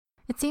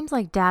It seems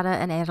like data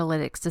and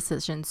analytics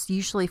decisions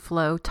usually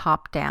flow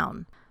top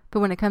down. But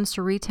when it comes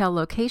to retail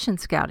location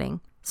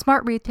scouting,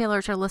 smart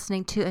retailers are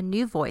listening to a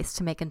new voice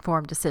to make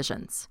informed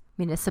decisions: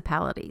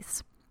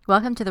 municipalities.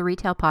 Welcome to the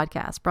Retail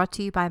Podcast, brought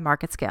to you by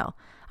MarketScale.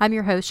 I'm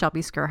your host,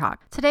 Shelby Skurhawk.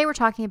 Today we're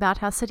talking about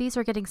how cities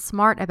are getting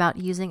smart about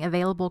using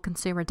available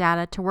consumer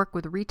data to work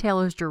with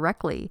retailers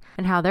directly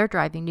and how they're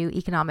driving new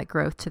economic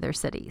growth to their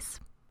cities.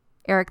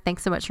 Eric,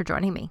 thanks so much for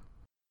joining me.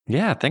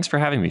 Yeah, thanks for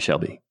having me,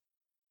 Shelby.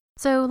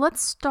 So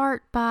let's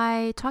start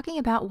by talking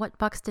about what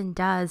Buxton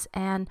does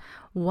and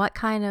what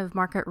kind of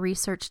market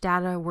research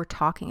data we're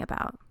talking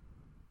about.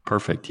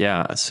 Perfect.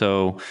 Yeah.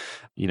 So,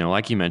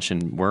 like you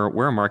mentioned,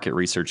 we're a market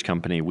research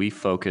company. We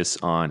focus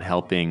on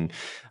helping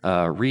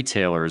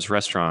retailers,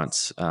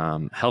 restaurants,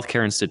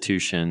 healthcare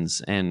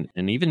institutions, and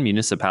even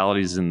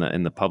municipalities in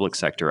the public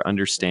sector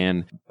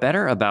understand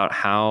better about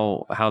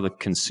how the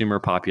consumer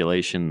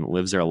population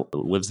lives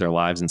their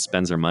lives and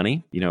spends their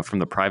money. From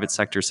the private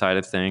sector side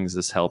of things,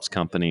 this helps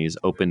companies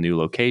open new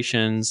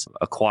locations,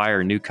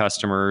 acquire new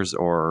customers,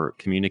 or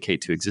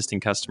communicate to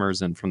existing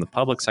customers. And from the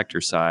public sector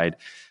side,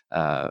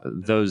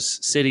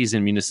 those cities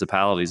and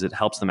municipalities, it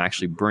helps them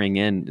actually bring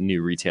in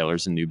new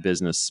retailers and new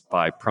business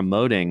by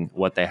promoting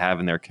what they have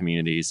in their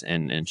communities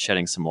and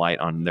shedding some light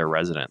on their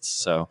residents.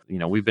 So,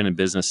 we've been in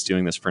business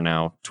doing this for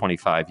now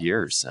 25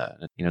 years.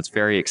 It's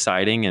very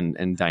exciting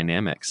and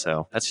dynamic.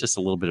 So that's just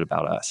a little bit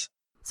about us.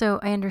 So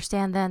I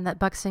understand then that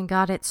Buxton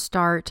got its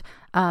start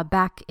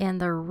back in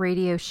the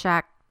Radio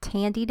Shack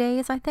Tandy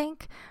days, I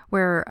think,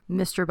 where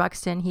Mr.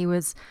 Buxton, he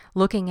was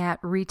looking at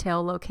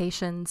retail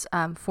locations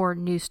for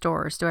new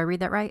stores. Do I read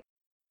that right?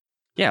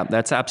 Yeah,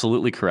 that's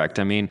absolutely correct.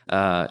 I mean,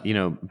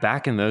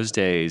 back in those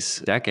days,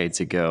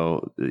 decades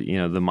ago,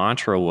 the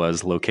mantra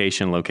was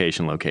location,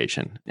 location,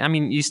 location. I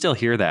mean, you still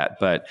hear that,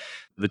 but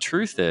the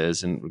truth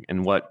is,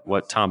 and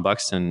what Tom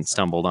Buxton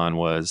stumbled on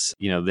was,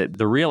 that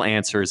the real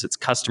answer is it's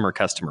customer,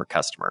 customer,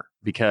 customer.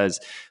 Because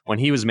when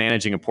he was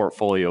managing a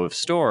portfolio of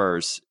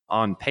stores,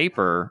 on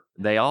paper,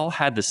 they all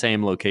had the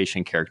same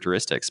location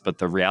characteristics, but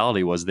the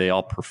reality was they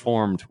all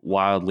performed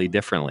wildly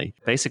differently.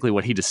 Basically,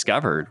 what he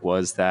discovered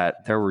was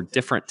that there were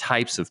different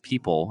types of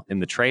people in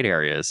the trade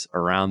areas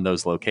around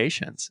those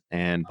locations.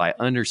 And by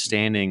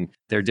understanding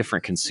their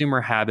different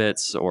consumer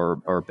habits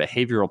or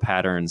behavioral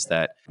patterns,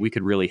 that we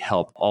could really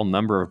help all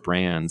number of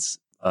brands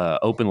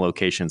open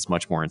locations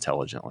much more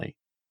intelligently.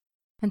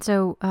 And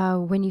so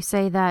when you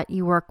say that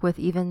you work with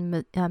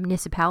even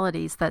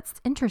municipalities,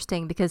 that's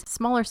interesting because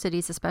smaller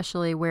cities,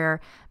 especially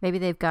where maybe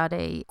they've got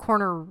a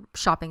corner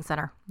shopping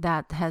center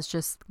that has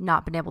just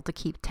not been able to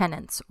keep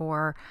tenants,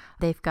 or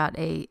they've got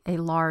a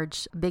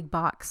large big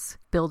box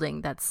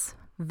building that's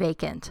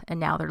vacant and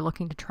now they're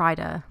looking to try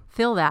to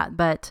fill that.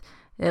 But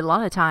a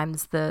lot of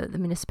times the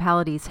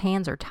municipality's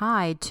hands are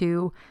tied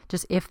to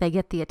just if they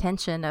get the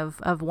attention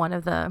of one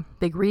of the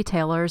big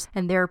retailers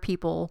and their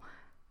people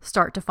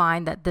start to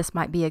find that this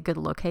might be a good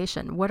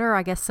location. What are,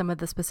 I guess, some of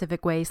the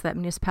specific ways that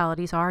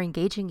municipalities are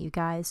engaging you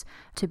guys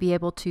to be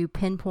able to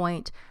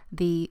pinpoint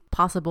the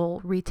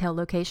possible retail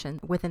location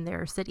within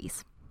their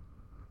cities?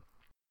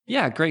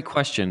 Yeah, great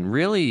question.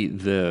 Really,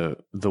 the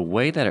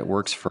way that it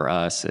works for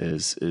us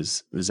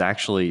is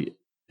actually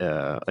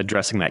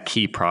addressing that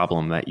key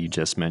problem that you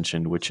just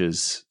mentioned, which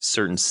is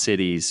certain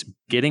cities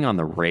getting on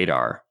the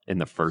radar in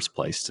the first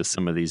place to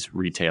some of these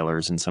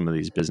retailers and some of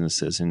these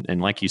businesses.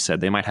 And like you said,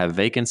 they might have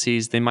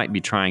vacancies. They might be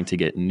trying to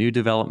get new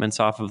developments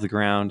off of the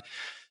ground.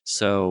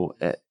 So,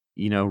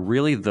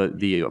 really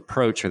the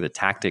approach or the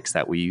tactics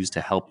that we use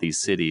to help these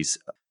cities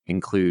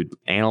include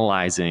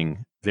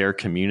analyzing their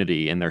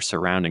community and their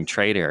surrounding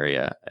trade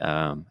area.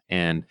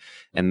 And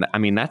I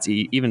mean, that's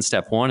even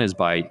step one is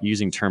by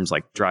using terms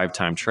like drive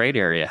time trade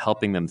area,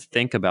 helping them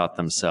think about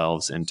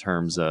themselves in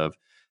terms of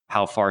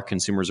how far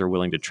consumers are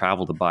willing to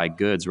travel to buy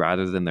goods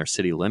rather than their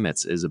city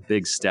limits is a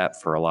big step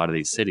for a lot of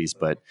these cities.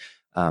 But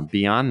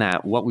beyond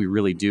that, what we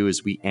really do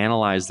is we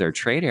analyze their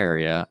trade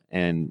area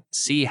and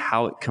see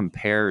how it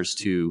compares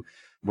to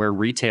where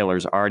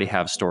retailers already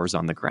have stores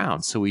on the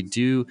ground. So we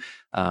do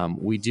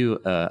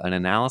an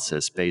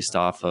analysis based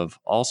off of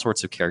all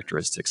sorts of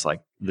characteristics,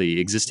 like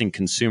the existing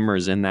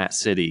consumers in that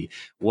city.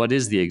 What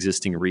is the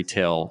existing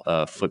retail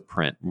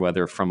footprint,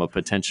 whether from a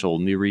potential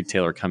new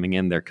retailer coming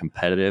in, their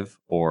competitive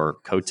or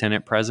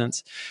co-tenant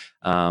presence?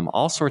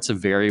 All sorts of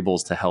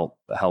variables to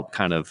help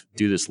kind of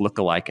do this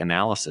lookalike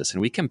analysis.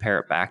 And we compare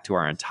it back to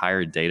our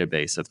entire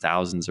database of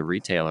thousands of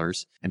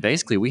retailers. And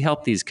basically, we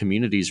help these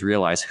communities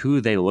realize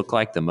who they look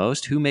like the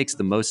most, who makes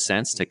the most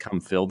sense to come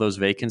fill those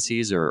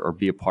vacancies or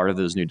be a part of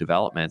those new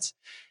developments.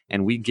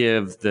 And we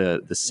give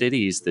the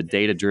cities the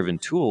data-driven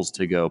tools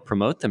to go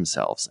promote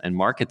themselves and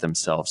market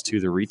themselves to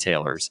the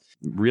retailers,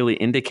 really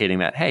indicating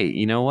that, hey,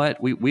 you know what?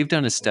 We've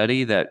done a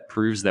study that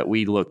proves that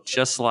we look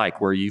just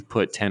like where you've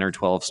put 10 or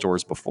 12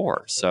 stores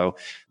before. So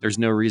there's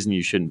no reason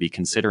you shouldn't be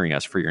considering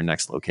us for your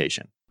next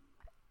location.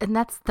 And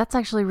that's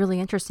actually really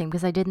interesting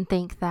because I didn't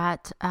think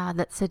that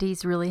that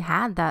cities really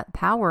had that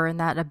power and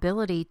that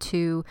ability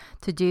to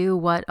do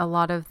what a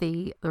lot of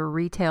the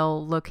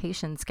retail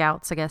location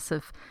scouts, I guess,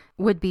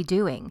 would be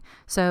doing.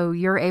 So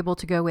you're able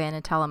to go in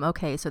and tell them,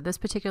 okay, so this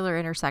particular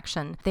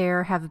intersection,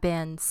 there have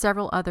been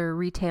several other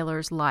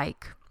retailers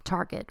like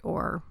Target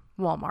or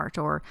Walmart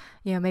or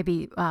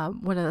maybe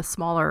one of the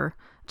smaller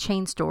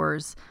chain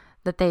stores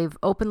that they've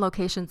opened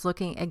locations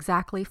looking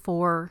exactly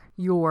for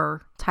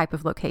your type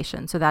of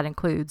location. So that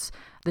includes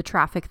the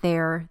traffic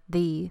there,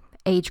 the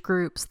age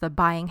groups, the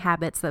buying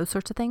habits, those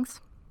sorts of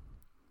things.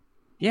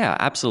 Yeah,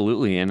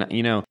 absolutely. And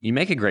you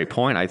make a great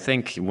point. I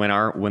think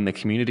when the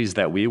communities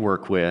that we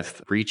work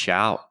with reach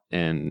out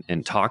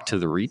and talk to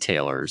the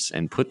retailers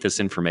and put this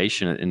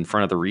information in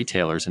front of the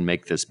retailers and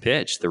make this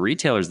pitch, the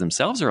retailers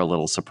themselves are a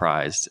little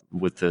surprised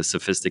with the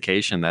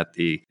sophistication that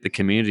the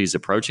community is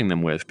approaching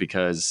them with,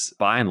 because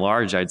by and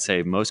large, I'd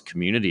say most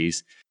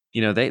communities,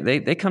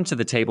 they come to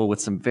the table with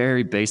some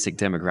very basic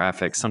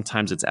demographics.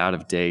 Sometimes it's out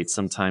of date.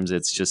 Sometimes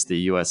it's just the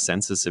U.S.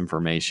 Census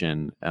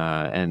information,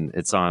 and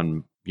it's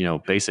on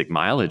basic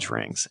mileage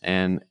rings,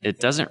 and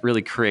it doesn't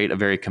really create a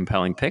very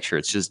compelling picture.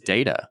 It's just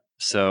data.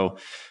 So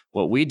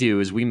what we do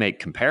is we make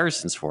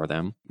comparisons for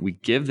them. We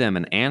give them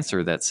an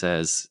answer that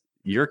says,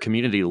 your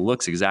community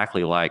looks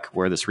exactly like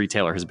where this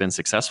retailer has been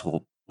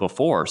successful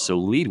before. So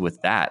lead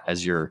with that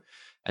as your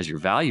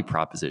value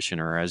proposition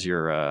or as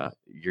your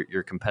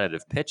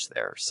competitive pitch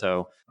there.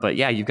 So, but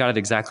yeah, you've got it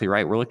exactly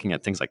right. We're looking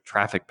at things like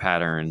traffic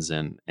patterns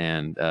and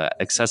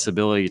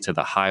accessibility to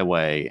the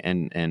highway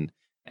and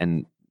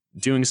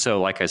doing so,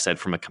 like I said,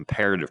 from a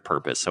comparative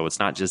purpose. So it's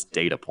not just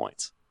data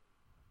points.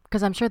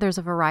 Because I'm sure there's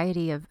a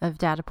variety of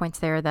data points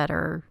there that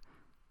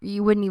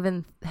you wouldn't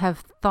even have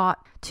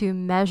thought to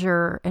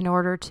measure in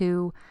order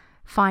to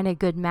find a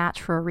good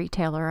match for a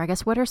retailer. I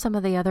guess, what are some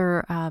of the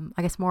other,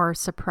 more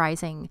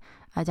surprising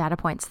data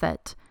points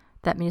that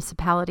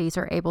municipalities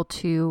are able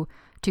to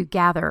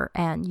gather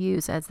and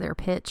use as their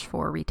pitch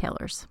for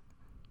retailers?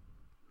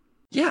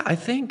 Yeah, I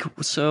think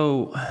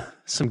so.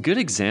 Some good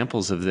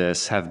examples of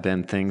this have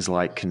been things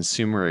like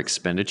consumer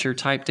expenditure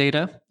type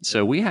data.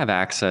 So we have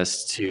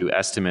access to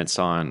estimates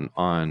on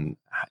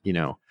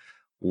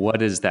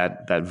what is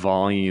that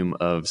volume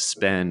of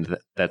spend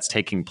that's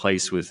taking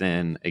place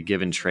within a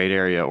given trade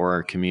area or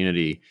a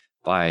community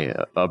by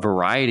a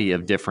variety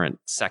of different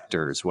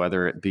sectors,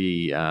 whether it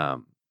be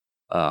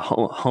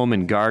home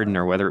and garden,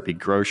 or whether it be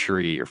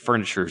grocery or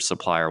furniture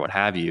supply or what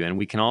have you. And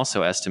we can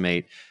also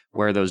estimate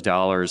where those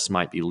dollars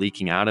might be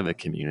leaking out of a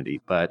community.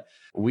 But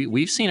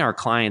we've seen our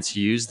clients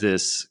use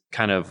this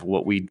kind of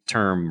what we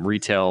term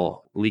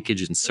retail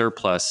leakage and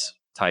surplus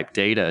type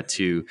data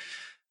to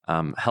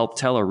help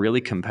tell a really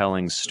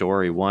compelling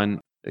story.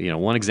 One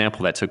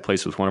example that took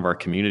place with one of our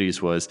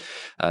communities was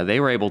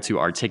they were able to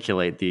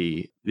articulate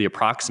the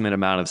approximate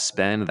amount of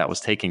spend that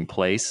was taking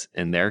place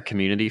in their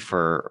community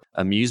for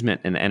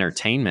amusement and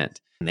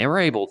entertainment. And they were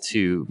able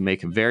to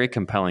make a very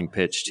compelling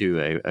pitch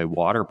to a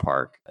water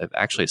park,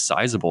 actually a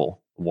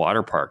sizable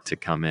water park, to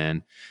come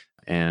in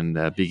and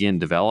begin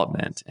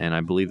development. And I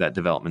believe that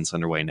development's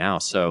underway now.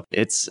 So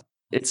it's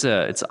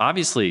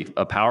obviously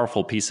a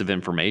powerful piece of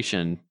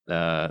information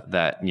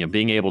that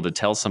being able to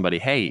tell somebody,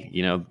 hey,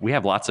 we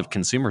have lots of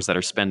consumers that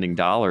are spending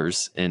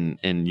dollars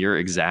in your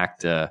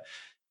exact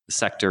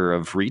sector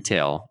of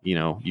retail.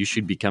 You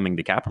should be coming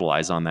to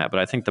capitalize on that. But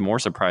I think the more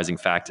surprising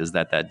fact is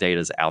that data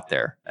is out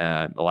there.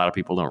 A lot of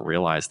people don't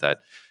realize that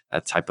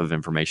type of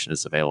information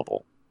is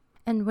available.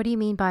 And what do you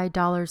mean by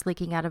dollars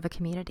leaking out of a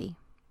community?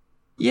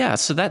 Yeah,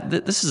 so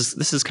this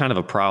is kind of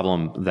a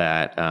problem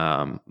that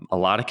a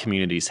lot of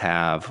communities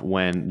have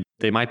when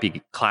they might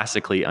be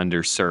classically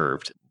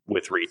underserved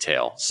with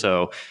retail.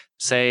 So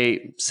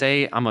say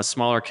I'm a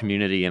smaller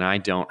community and I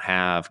don't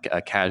have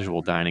a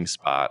casual dining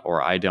spot,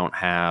 or I don't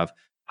have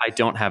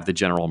the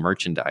general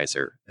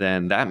merchandiser,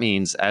 then that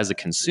means as a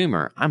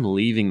consumer, I'm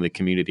leaving the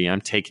community.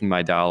 I'm taking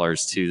my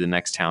dollars to the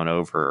next town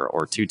over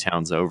or 2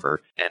 towns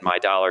over, and my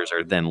dollars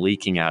are then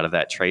leaking out of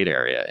that trade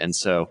area. And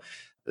so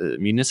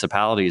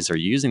municipalities are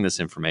using this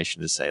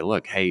information to say,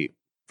 look, hey,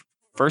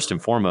 first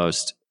and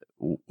foremost,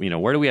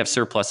 where do we have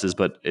surpluses?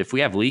 But if we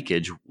have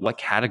leakage, what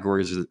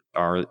categories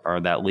are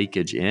that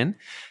leakage in?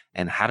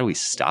 And how do we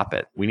stop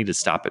it? We need to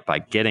stop it by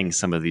getting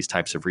some of these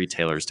types of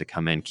retailers to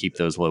come in, keep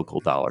those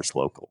local dollars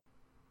local.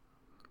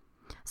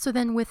 So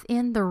then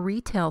within the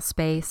retail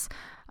space,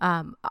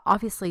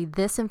 obviously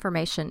this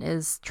information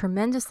is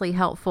tremendously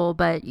helpful,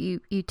 but you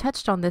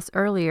touched on this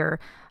earlier.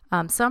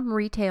 Some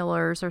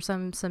retailers or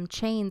some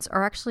chains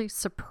are actually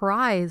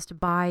surprised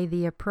by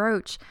the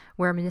approach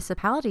where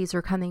municipalities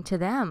are coming to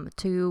them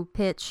to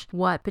pitch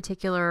what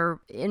particular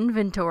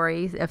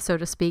inventory, if so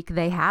to speak,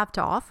 they have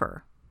to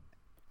offer.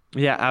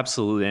 Yeah,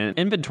 absolutely. And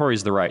inventory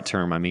is the right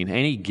term. I mean,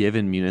 any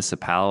given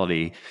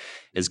municipality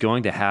is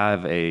going to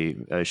have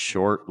a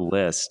short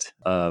list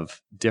of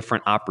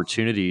different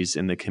opportunities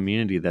in the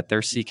community that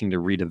they're seeking to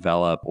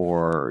redevelop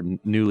or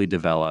newly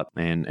develop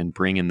and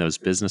bring in those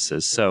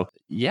businesses. So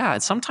yeah,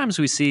 sometimes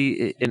we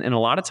see, and a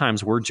lot of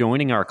times we're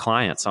joining our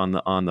clients on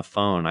the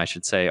phone, I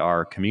should say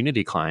our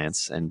community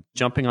clients, and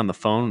jumping on the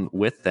phone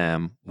with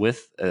them,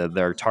 with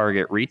their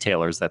target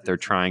retailers that they're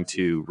trying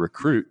to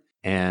recruit,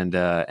 and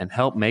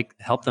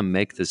help them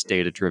make this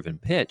data-driven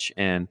pitch.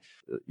 And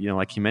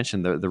like you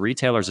mentioned, the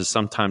retailers are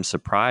sometimes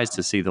surprised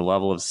to see the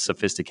level of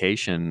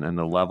sophistication and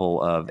the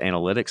level of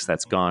analytics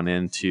that's gone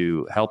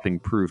into helping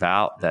prove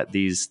out that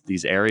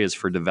these areas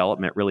for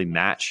development really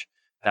match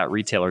that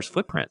retailer's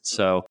footprint.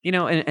 So,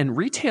 and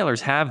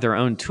retailers have their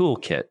own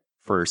toolkit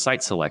for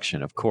site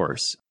selection, of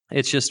course.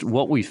 It's just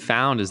what we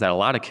found is that a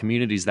lot of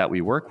communities that we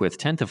work with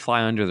tend to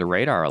fly under the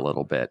radar a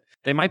little bit.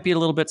 They might be a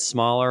little bit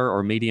smaller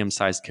or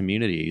medium-sized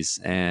communities,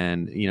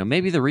 and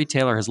maybe the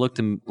retailer has looked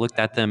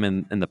at them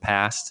in the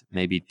past,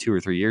 maybe 2 or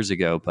 3 years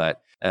ago.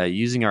 But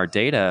using our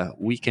data,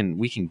 we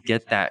can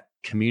get that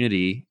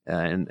community,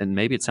 and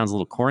maybe it sounds a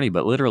little corny,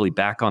 but literally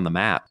back on the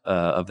map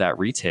of that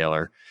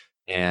retailer,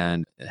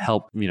 and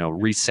help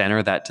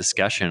recenter that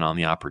discussion on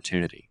the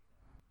opportunity.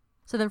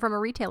 So then from a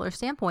retailer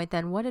standpoint,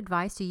 then what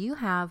advice do you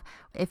have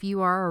if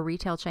you are a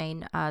retail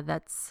chain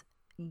that's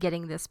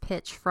getting this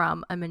pitch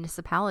from a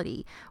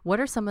municipality? What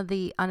are some of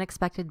the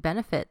unexpected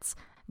benefits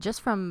just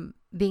from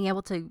being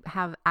able to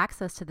have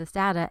access to this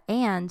data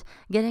and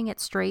getting it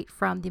straight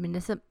from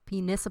the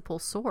municipal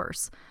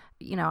source?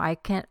 I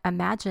can't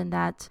imagine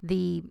that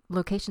the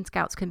location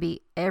scouts can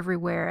be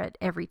everywhere at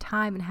every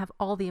time and have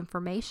all the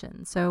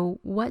information. So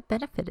what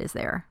benefit is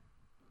there?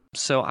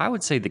 So I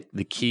would say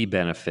the key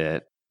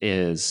benefit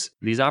is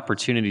these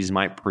opportunities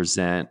might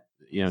present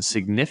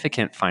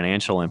significant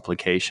financial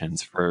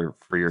implications for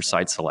your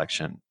site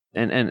selection.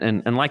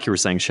 And like you were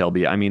saying,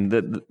 Shelby, I mean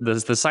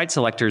the site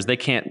selectors, they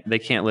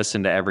can't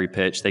listen to every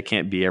pitch. They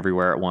can't be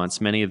everywhere at once.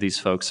 Many of these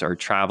folks are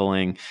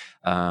traveling.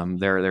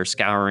 They're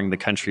scouring the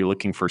country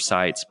looking for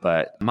sites.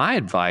 But my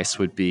advice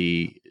would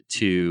be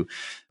to,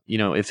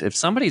 if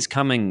somebody's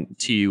coming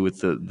to you with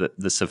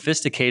the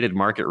sophisticated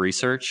market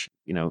research,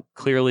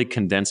 clearly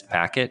condensed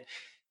packet,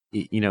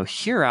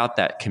 hear out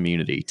that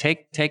community.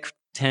 Take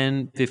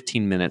 10,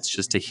 15 minutes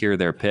just to hear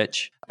their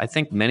pitch. I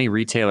think many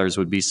retailers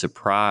would be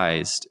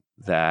surprised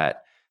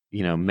that,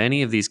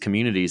 many of these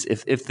communities,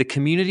 if the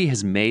community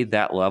has made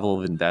that level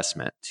of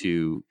investment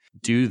to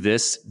do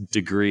this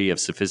degree of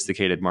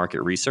sophisticated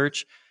market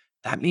research,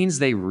 that means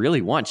they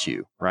really want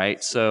you,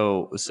 right?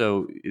 So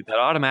that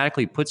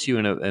automatically puts you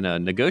in a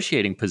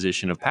negotiating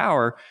position of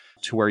power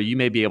to where you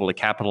may be able to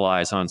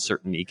capitalize on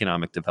certain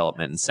economic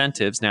development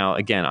incentives. Now,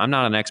 again, I'm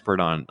not an expert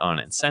on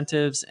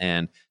incentives,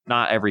 and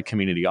not every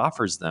community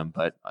offers them,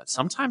 but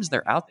sometimes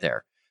they're out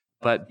there.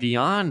 But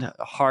beyond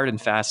hard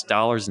and fast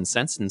dollars and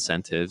cents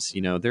incentives,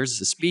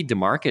 there's a speed to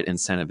market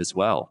incentive as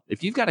well.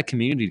 If you've got a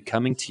community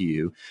coming to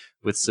you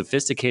with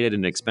sophisticated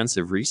and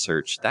expensive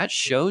research, that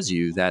shows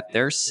you that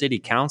their city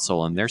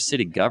council and their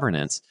city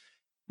governance,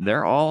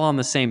 they're all on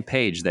the same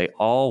page. They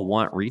all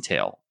want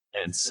retail.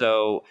 And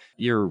so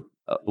your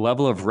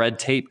level of red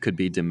tape could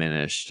be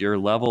diminished. Your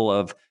level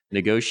of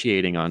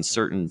negotiating on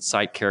certain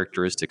site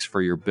characteristics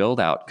for your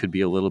build out could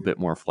be a little bit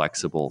more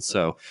flexible.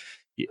 So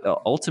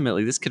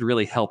ultimately, this could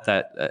really help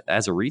that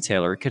as a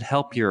retailer. It could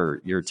help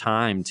your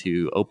time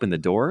to open the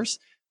doors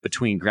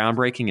between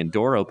groundbreaking and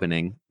door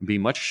opening be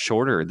much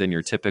shorter than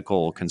your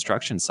typical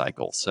construction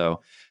cycle.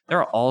 So there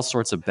are all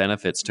sorts of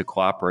benefits to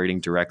cooperating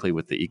directly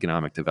with the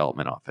Economic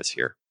Development Office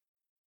here.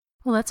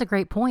 Well, that's a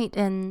great point.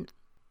 And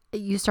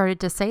you started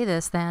to say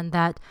this then,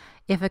 that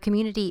if a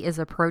community is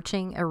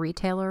approaching a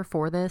retailer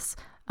for this,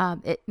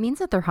 it means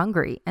that they're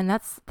hungry, and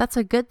that's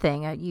a good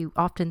thing. You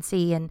often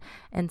see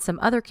in some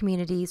other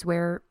communities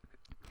where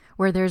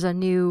there's a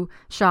new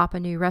shop, a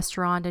new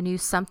restaurant, a new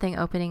something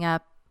opening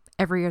up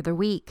every other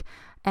week,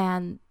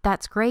 and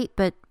that's great.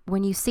 But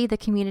when you see the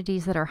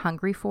communities that are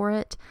hungry for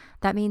it,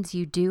 that means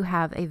you do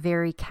have a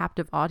very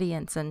captive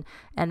audience and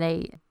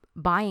a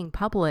buying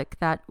public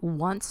that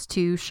wants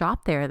to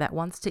shop there, that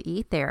wants to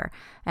eat there.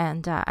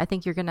 And I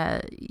think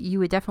you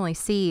would definitely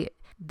see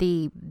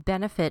the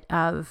benefit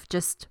of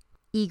just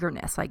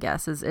eagerness, I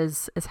guess,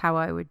 is how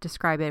I would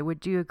describe it.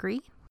 Would you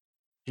agree?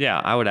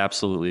 Yeah, I would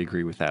absolutely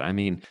agree with that. I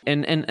mean,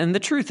 and the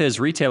truth is,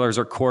 retailers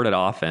are courted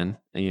often.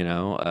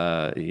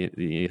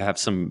 You have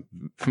some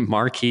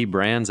marquee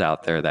brands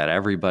out there that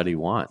everybody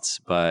wants,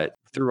 but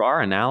through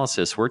our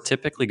analysis, we're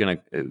typically going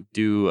to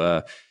do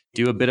a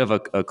bit of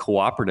a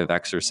cooperative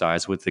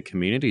exercise with the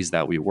communities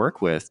that we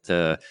work with.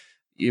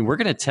 We're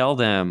going to tell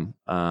them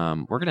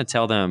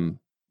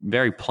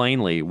very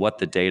plainly what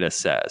the data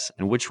says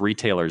and which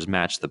retailers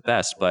match the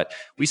best. But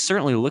we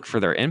certainly look for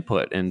their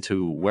input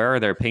into where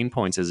are their pain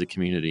points as a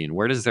community, and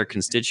where does their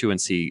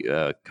constituency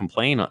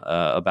complain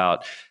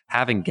about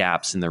having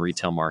gaps in the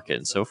retail market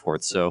and so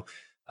forth. So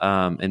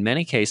in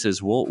many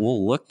cases,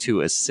 we'll look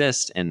to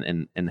assist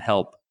and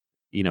help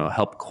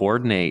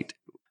coordinate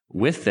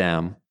with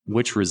them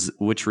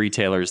which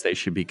retailers they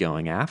should be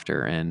going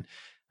after. And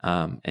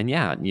And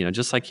yeah,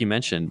 just like you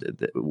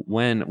mentioned,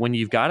 when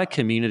you've got a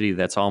community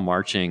that's all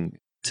marching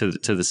to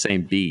the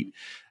same beat,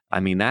 I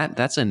mean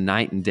that's a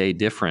night and day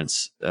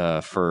difference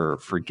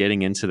for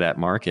getting into that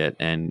market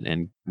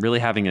and really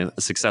having a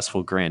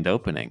successful grand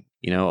opening.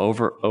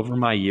 Over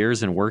my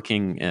years and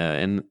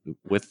working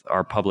with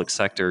our public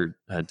sector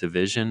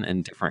division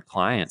and different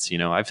clients,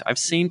 I've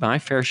seen my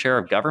fair share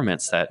of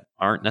governments that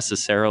aren't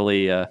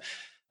necessarily all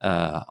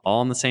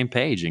on the same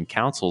page, and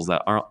councils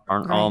that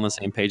aren't all on the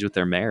same page with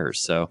their mayors.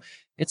 So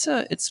it's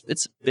a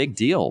big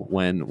deal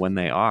when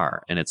they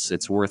are, and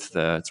it's worth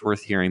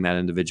hearing that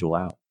individual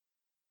out.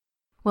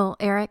 Well,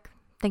 Eric,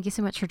 thank you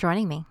so much for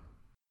joining me.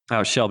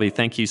 Oh, Shelby,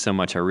 thank you so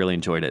much. I really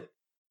enjoyed it.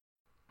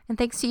 And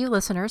thanks to you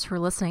listeners for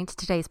listening to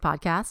today's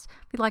podcast.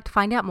 If you'd like to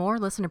find out more,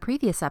 listen to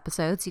previous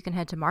episodes, you can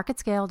head to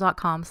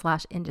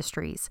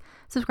marketscale.com/industries.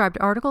 Subscribe to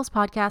articles,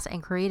 podcasts,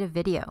 and creative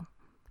video.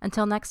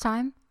 Until next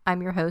time,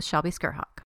 I'm your host, Shelby Skurhawk.